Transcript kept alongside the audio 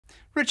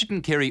Richard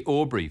and Kerie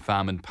Aubrey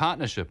farm in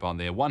partnership on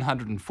their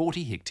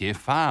 140-hectare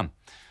farm.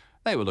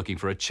 They were looking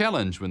for a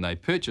challenge when they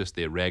purchased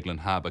their Raglan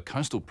Harbour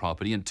coastal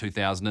property in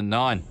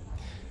 2009.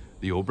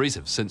 The Aubreys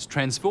have since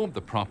transformed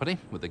the property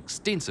with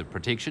extensive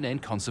protection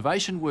and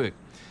conservation work.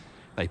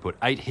 They put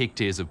 8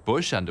 hectares of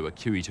bush under a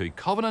QE2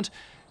 covenant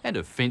and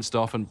have fenced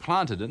off and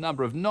planted a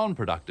number of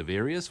non-productive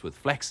areas with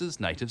flaxes,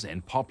 natives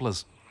and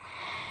poplars.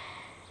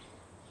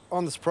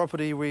 On this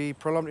property we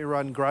predominantly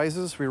run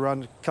grazers. We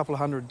run a couple of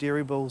hundred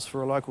dairy bulls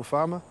for a local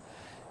farmer.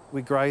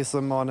 We graze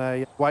them on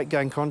a weight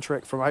gain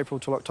contract from April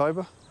till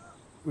October.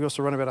 We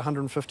also run about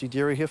 150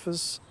 dairy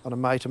heifers on a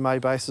May to May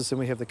basis, and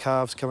we have the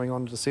calves coming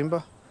on in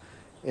December.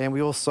 And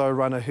we also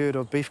run a herd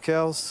of beef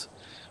cows,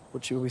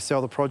 which we sell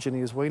the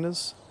progeny as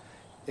weaners.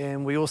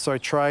 And we also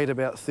trade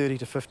about 30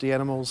 to 50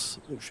 animals,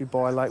 which we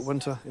buy late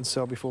winter and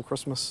sell before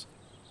Christmas.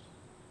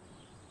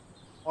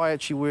 I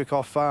actually work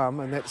off farm,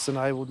 and that's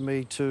enabled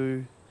me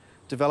to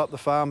develop the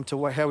farm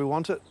to how we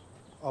want it.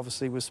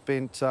 Obviously we've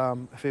spent a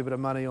fair bit of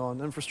money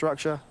on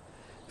infrastructure,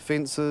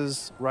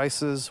 fences,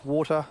 races,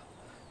 water,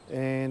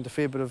 and a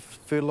fair bit of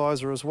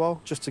fertiliser as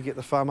well, just to get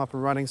the farm up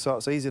and running so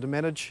it's easy to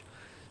manage.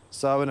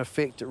 So in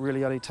effect it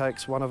really only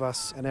takes one of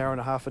us an hour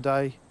and a half a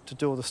day to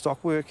do all the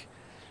stock work,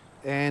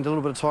 and a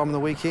little bit of time on the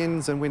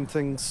weekends, and when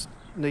things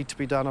need to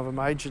be done of a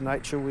major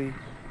nature we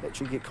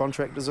actually get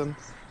contractors in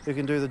who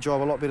can do the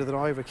job a lot better than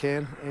I ever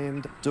can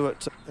and do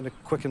it in a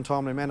quick and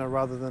timely manner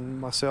rather than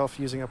myself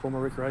using up all my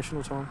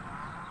recreational time.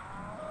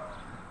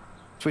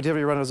 So we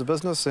definitely run it as a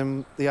business,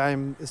 and the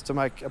aim is to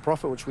make a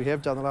profit, which we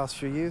have done the last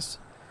few years.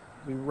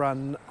 We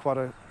run quite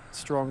a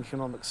strong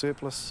economic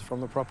surplus from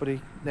the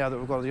property. Now that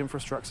we've got the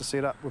infrastructure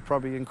set up, we'll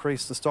probably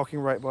increase the stocking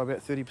rate by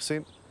about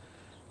 30%,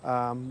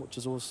 which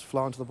is always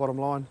flowing to the bottom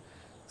line.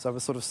 So we've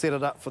sort of set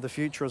it up for the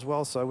future as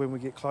well, so when we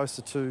get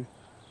closer to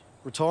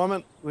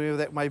retirement, wherever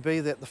that may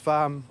be, that the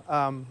farm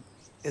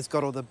has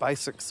got all the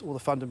basics, all the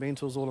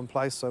fundamentals all in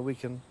place, so we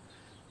can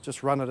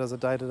just run it as a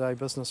day-to-day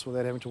business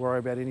without having to worry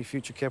about any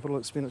future capital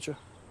expenditure.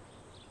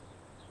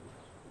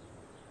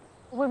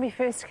 When we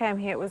first came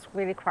here, it was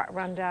really quite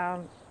run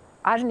down.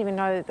 I didn't even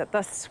know that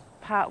this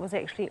part was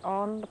actually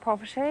on the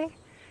property.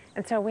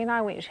 And so when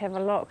I went to have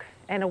a look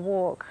and a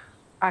walk,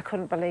 I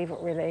couldn't believe it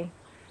really,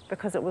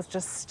 because it was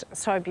just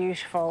so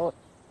beautiful.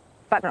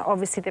 But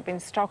obviously there'd been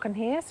stock in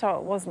here, so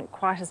it wasn't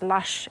quite as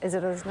lush as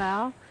it is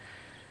now.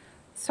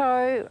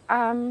 So,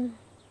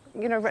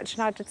 you know, Rich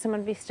and I did some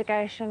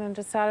investigation and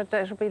decided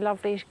that it would be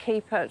lovely to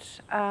keep it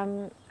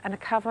in a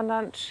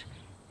covenant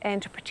and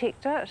to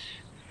protect it.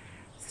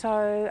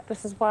 So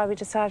this is why we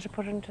decided to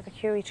put it into the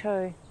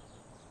QE2.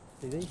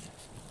 See these?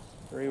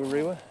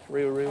 Rewa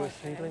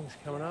seedlings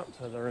coming up,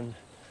 so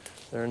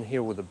they're in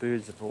here with the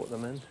birds that brought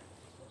them in.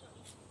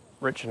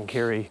 Rich and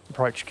Kerie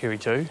approached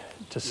QE2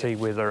 to see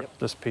whether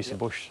this piece of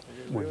bush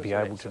would be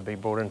able to be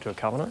brought into a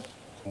covenant.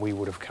 We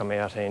would have come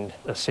out and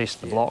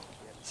assessed the block,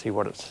 see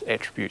what its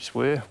attributes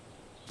were.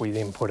 We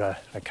then put a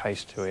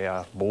case to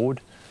our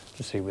board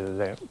to see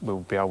whether we'll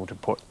be able to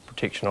put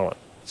protection on it.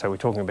 So we're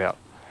talking about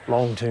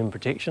long-term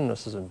protection.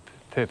 This is in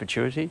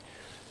perpetuity.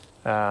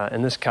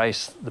 In this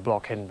case, the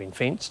block hadn't been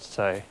fenced,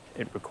 so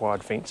it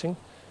required fencing.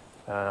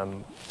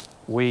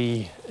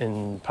 We,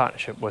 in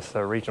partnership with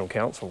the Regional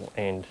Council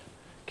and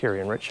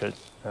Kerie and Richard,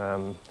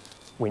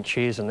 went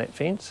shares in that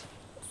fence.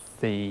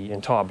 The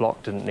entire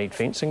block didn't need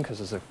fencing because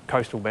there's a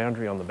coastal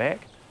boundary on the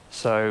back.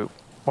 So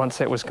once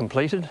that was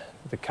completed,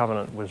 the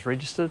covenant was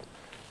registered,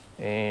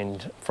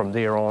 and from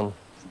there on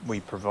we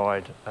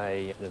provide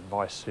an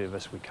advice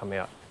service. We come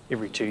out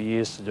every 2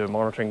 years to do a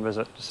monitoring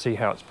visit to see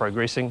how it's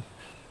progressing,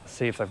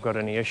 see if they've got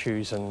any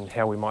issues and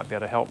how we might be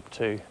able to help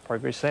to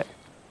progress that.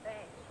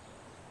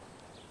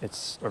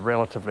 It's a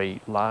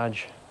relatively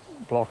large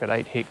block at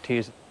 8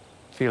 hectares.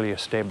 Fairly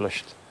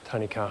established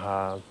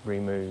Tanikaha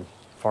Rimu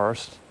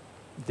forest.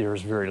 There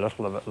is very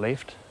little of it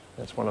left.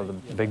 That's one of the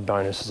big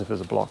bonuses if there's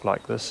a block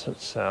like this.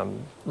 It's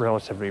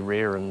relatively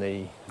rare in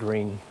the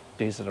green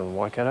desert in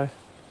Waikato.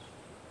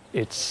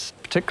 It's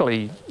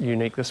particularly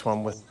unique, this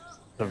one, with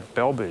the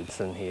bellbirds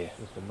in here.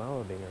 With the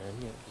moa being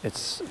around here.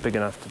 It's big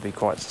enough to be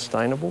quite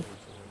sustainable.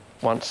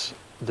 Once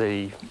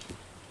the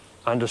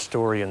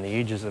understory and the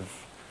edges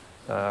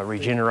have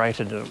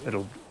regenerated,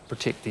 it'll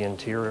protect the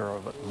interior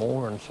of it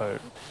more, and so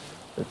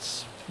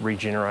its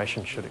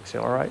regeneration should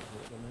accelerate.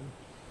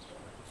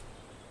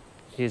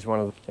 Here's one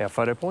of our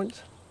photo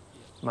points,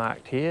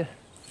 marked here.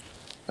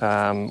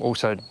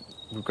 Also,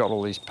 we've got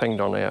all these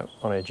pinged on our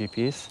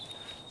GPS.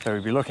 So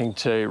we'll be looking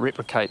to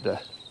replicate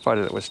the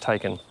photo that was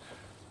taken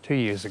 2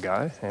 years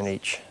ago and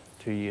each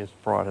 2 years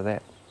prior to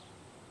that.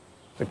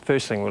 The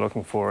first thing we're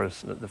looking for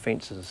is that the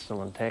fences are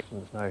still intact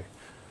and there's no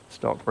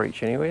stock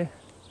breach anywhere,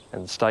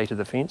 and the state of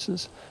the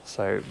fences.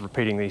 So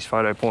repeating these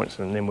photo points,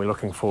 and then we're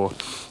looking for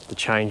the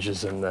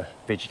changes in the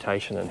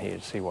vegetation in here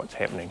to see what's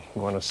happening.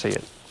 We want to see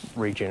it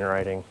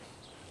regenerating,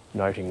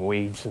 noting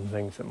weeds and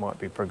things that might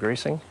be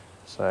progressing.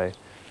 So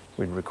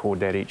we'd record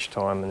that each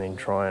time and then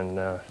try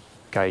and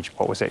gauge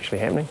what was actually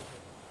happening.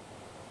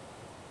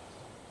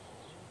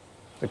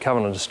 The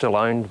covenant is still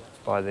owned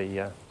by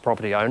the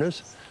property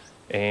owners,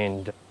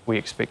 and We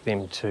expect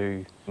them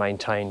to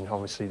maintain,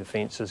 obviously, the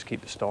fences,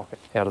 keep the stock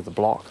out of the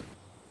block.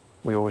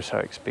 We also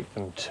expect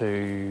them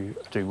to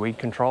do weed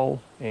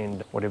control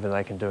and whatever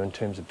they can do in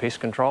terms of pest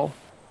control.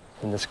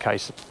 In this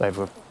case, they have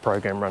a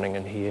program running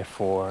in here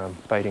for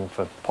baiting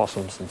for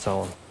possums and so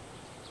on.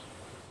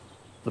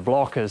 The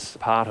block is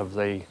part of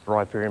the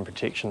riparian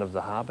protection of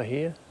the harbour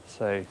here,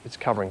 so it's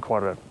covering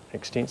quite an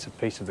extensive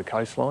piece of the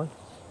coastline,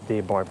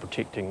 thereby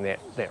protecting that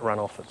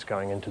runoff that's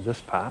going into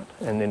this part,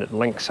 and then it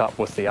links up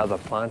with the other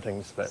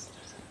plantings that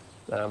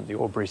the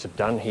Aubreys have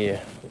done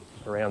here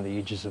around the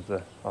edges of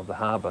the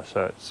harbour,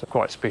 so it's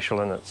quite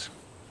special in its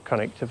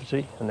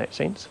connectivity in that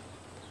sense.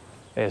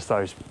 As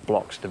those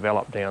blocks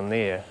develop down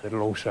there,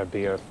 it'll also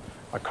be a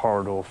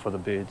corridor for the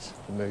birds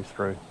to move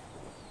through.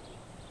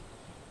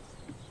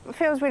 It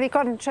feels really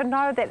good to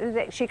know that it's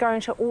actually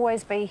going to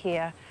always be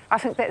here. I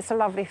think that's a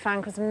lovely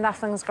thing because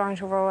nothing's going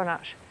to ruin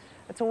it.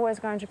 It's always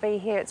going to be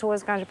here, it's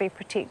always going to be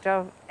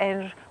protective,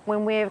 and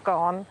when we're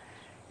gone,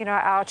 you know,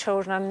 our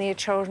children and their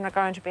children are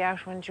going to be able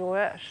to enjoy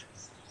it.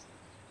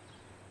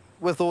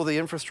 With all the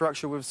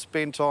infrastructure we've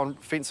spent on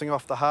fencing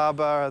off the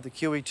harbour, the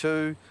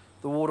QE2,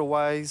 the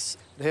waterways,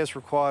 it has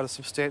required a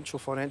substantial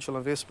financial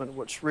investment,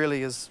 which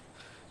really has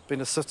been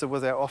assisted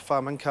with our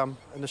off-farm income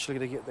initially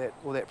to get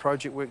all that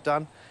project work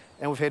done.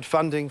 And we've had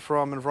funding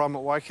from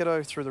Environment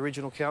Waikato through the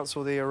Regional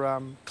Council, their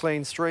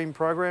Clean Stream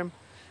program,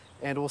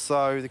 and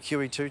also the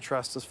QE2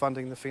 Trust is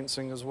funding the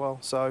fencing as well.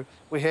 So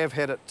we have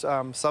had it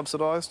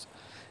subsidised,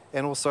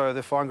 and also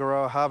the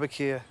Whaingaroa Harbour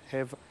Care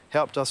have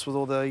helped us with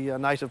all the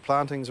native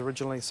plantings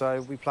originally.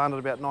 So we planted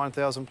about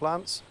 9,000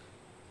 plants.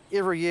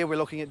 Every year we're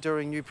looking at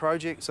doing new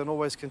projects and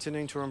always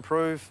continuing to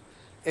improve.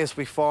 As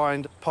we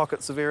find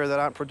pockets of area that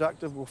aren't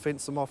productive, we'll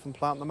fence them off and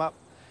plant them up,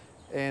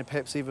 and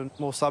perhaps even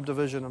more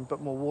subdivision and a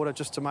bit more water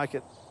just to make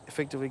it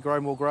effectively grow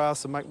more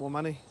grass and make more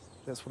money.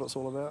 That's what it's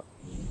all about.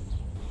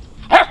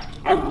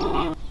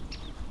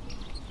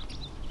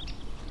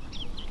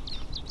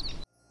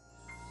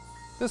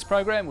 This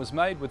program was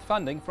made with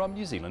funding from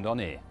New Zealand On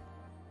Air.